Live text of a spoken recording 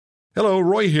Hello,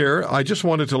 Roy here. I just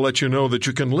wanted to let you know that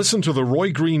you can listen to The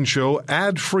Roy Green Show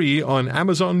ad-free on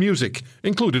Amazon Music,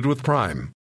 included with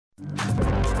Prime.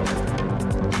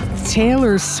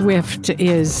 Taylor Swift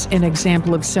is an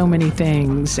example of so many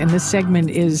things, and this segment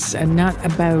is not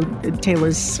about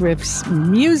Taylor Swift's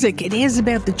music. It is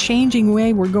about the changing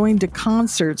way we're going to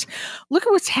concerts. Look at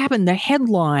what's happened. The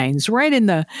headlines, right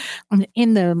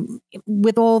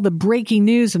with all the breaking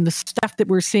news and the stuff that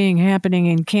we're seeing happening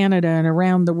in Canada and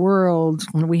around the world.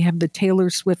 We have the Taylor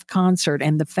Swift concert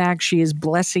and the fact she is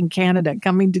blessing Canada,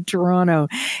 coming to Toronto.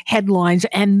 Headlines,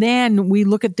 and then we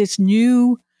look at this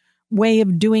new way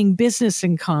of doing business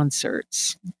in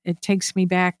concerts. It takes me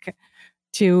back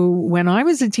to when I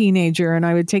was a teenager and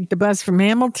I would take the bus from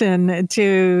Hamilton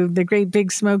to the Great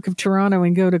Big Smoke of Toronto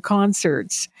and go to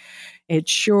concerts. It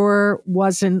sure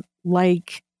wasn't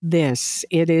like this.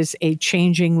 It is a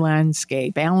changing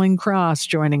landscape. Alan Cross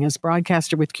joining us,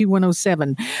 broadcaster with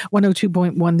Q107,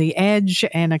 102.1 The Edge,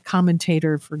 and a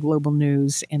commentator for Global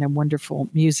News and a wonderful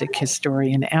music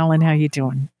historian. Alan, how you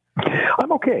doing?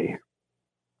 I'm okay.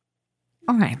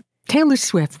 All right. Taylor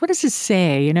Swift, what does this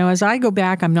say? You know, as I go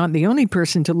back, I'm not the only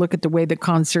person to look at the way that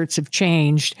concerts have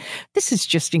changed. This is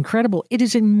just incredible. It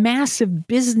is a massive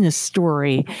business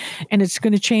story, and it's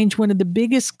going to change one of the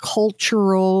biggest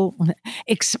cultural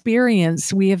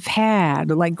experience we have had,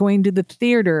 like going to the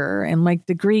theater, and like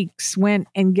the Greeks went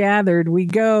and gathered. We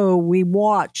go, we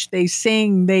watch, they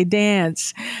sing, they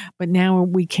dance, but now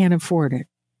we can't afford it.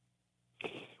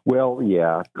 Well,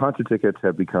 yeah, concert tickets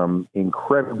have become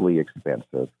incredibly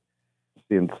expensive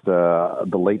since the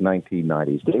late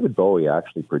 1990s. David Bowie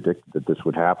actually predicted that this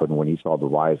would happen when he saw the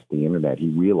rise of the internet. He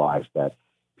realized that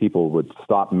people would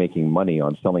stop making money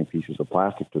on selling pieces of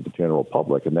plastic to the general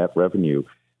public, and that revenue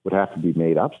would have to be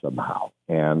made up somehow.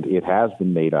 And it has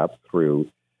been made up through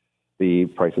the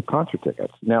price of concert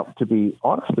tickets. Now, to be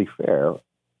honestly fair,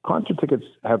 concert tickets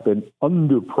have been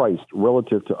underpriced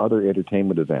relative to other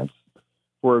entertainment events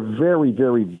for a very,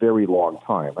 very, very long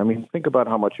time. I mean, think about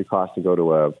how much it costs to go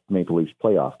to a Maple Leafs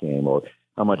playoff game, or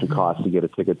how much it costs to get a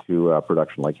ticket to a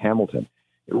production like Hamilton.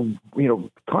 You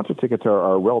know, concert tickets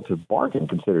are a relative bargain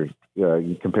compared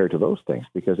to those things,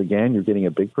 because, again, you're getting a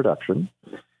big production.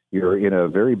 You're in a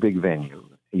very big venue.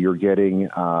 You're getting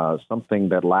something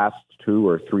that lasts 2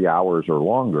 or 3 hours or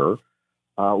longer.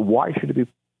 Why should it be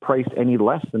priced any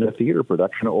less than a theater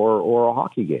production or a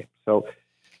hockey game? So,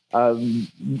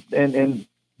 and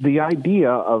the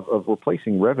idea of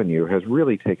replacing revenue has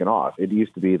really taken off. It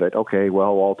used to be that, okay, well,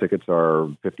 all tickets are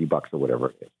 $50 or whatever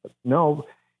it is. But no,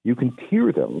 you can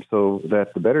tier them so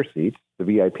that the better seats, the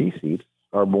VIP seats,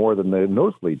 are more than the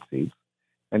nosebleed seats,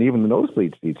 and even the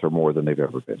nosebleed seats are more than they've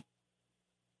ever been.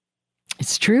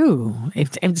 It's true.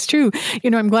 It's true. You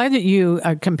know, I'm glad that you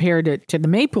compared it to the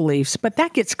Maple Leafs, but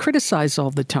that gets criticized all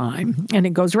the time. And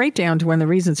it goes right down to one of the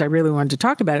reasons I really wanted to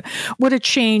talk about it. What a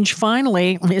change,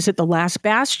 finally, is it the last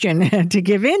bastion to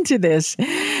give in to this?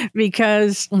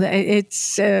 Because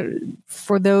it's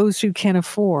for those who can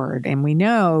afford. And we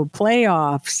know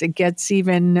playoffs, it gets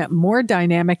even more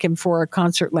dynamic. And for a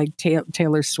concert like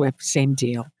Taylor Swift, same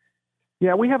deal.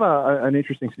 Yeah, we have an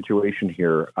interesting situation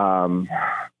here.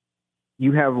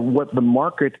 You have what the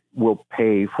market will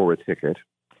pay for a ticket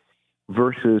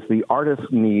versus the artists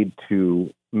need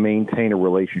to maintain a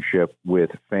relationship with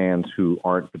fans who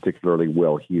aren't particularly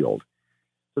well-heeled.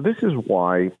 So this is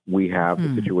why we have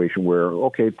the situation where,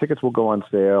 okay, tickets will go on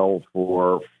sale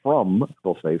from,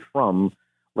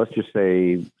 let's just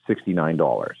say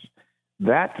 $69.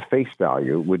 That face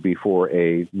value would be for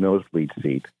a nosebleed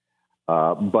seat,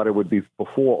 but it would be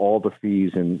before all the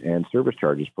fees and service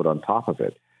charges put on top of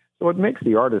it. So it makes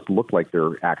the artist look like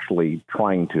they're actually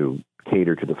trying to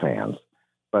cater to the fans.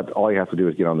 But all you have to do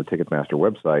is get on the Ticketmaster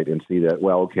website and see that,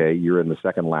 well, okay, you're in the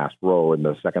second last row, in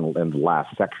the second and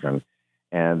last section,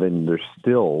 and then there's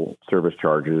still service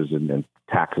charges and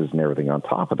taxes and everything on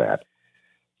top of that.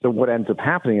 So what ends up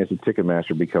happening is that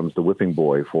Ticketmaster becomes the whipping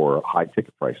boy for high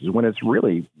ticket prices, when it's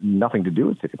really nothing to do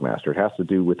with Ticketmaster. It has to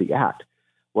do with the act.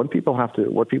 What people have to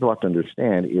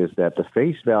understand is that the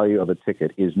face value of a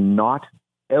ticket is not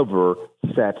ever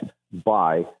set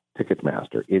by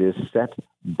Ticketmaster. It is set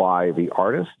by the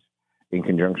artist in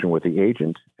conjunction with the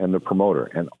agent and the promoter.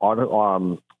 And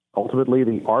ultimately,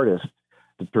 the artist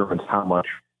determines how much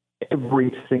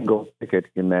every single ticket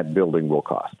in that building will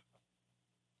cost.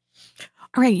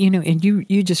 Right, and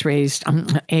you just raised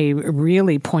a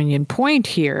really poignant point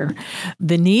here.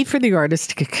 The need for the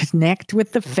artist to connect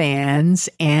with the fans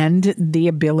and the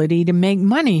ability to make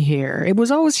money here. It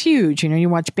was always huge. You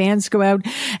watch bands go out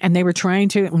and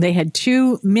they had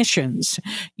two missions.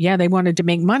 Yeah, they wanted to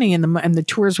make money and the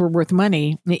tours were worth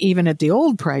money, even at the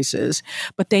old prices,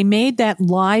 but they made that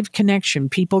live connection.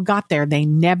 People got there. They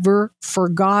never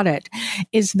forgot it.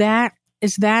 Is that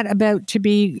about to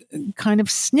be kind of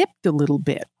snipped a little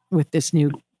bit with this new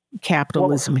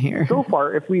capitalism here? So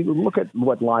far, if we look at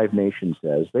what Live Nation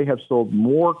says, they have sold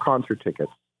more concert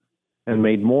tickets and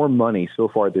made more money so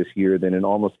far this year than in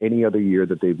almost any other year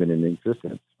that they've been in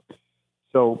existence.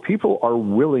 So people are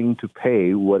willing to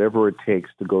pay whatever it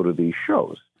takes to go to these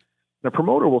shows. The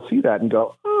promoter will see that and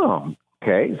go, oh,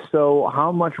 okay, so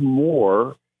how much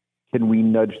more can we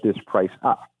nudge this price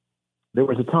up? There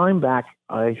was a time back,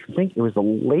 I think it was the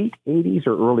late 80s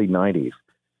or early 90s,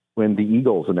 when the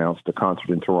Eagles announced a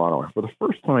concert in Toronto. For the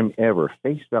first time ever,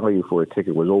 face value for a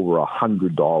ticket was over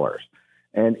 $100.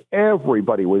 And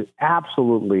everybody was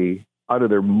absolutely out of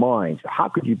their minds. How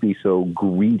could you be so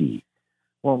greedy?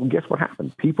 Well, guess what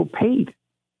happened? People paid.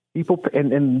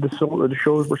 And the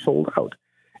shows were sold out.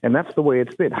 And that's the way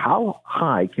it's been. How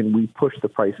high can we push the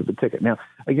price of the ticket? Now,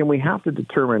 again, we have to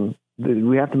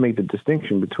make the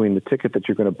distinction between the ticket that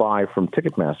you're going to buy from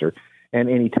Ticketmaster and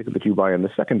any ticket that you buy in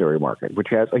the secondary market, which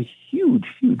has a huge,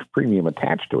 huge premium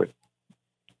attached to it.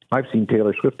 I've seen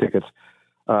Taylor Swift tickets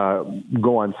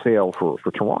go on sale for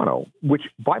Toronto, which,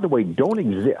 by the way, don't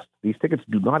exist. These tickets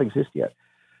do not exist yet.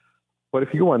 But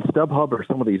if you go on StubHub or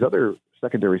some of these other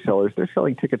secondary sellers, they're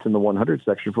selling tickets in the 100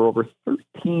 section for over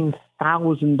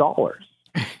 $13,000,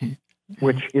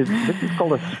 this is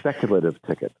called a speculative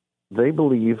ticket. They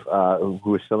believe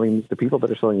the people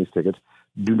that are selling these tickets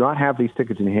do not have these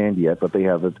tickets in hand yet, but they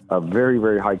have a very,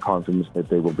 very high confidence that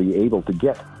they will be able to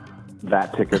get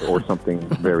that ticket or something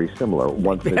very similar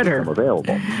once they become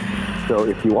available. So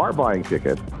if you are buying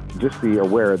tickets, just be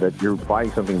aware that you're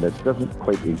buying something that doesn't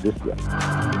quite exist yet.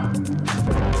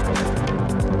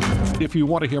 If you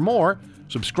want to hear more,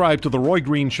 subscribe to The Roy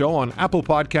Green Show on Apple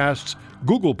Podcasts,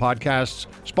 Google Podcasts,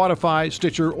 Spotify,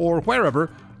 Stitcher, or wherever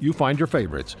you find your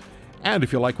favorites. And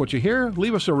if you like what you hear,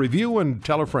 leave us a review and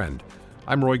tell a friend.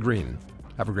 I'm Roy Green.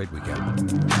 Have a great weekend.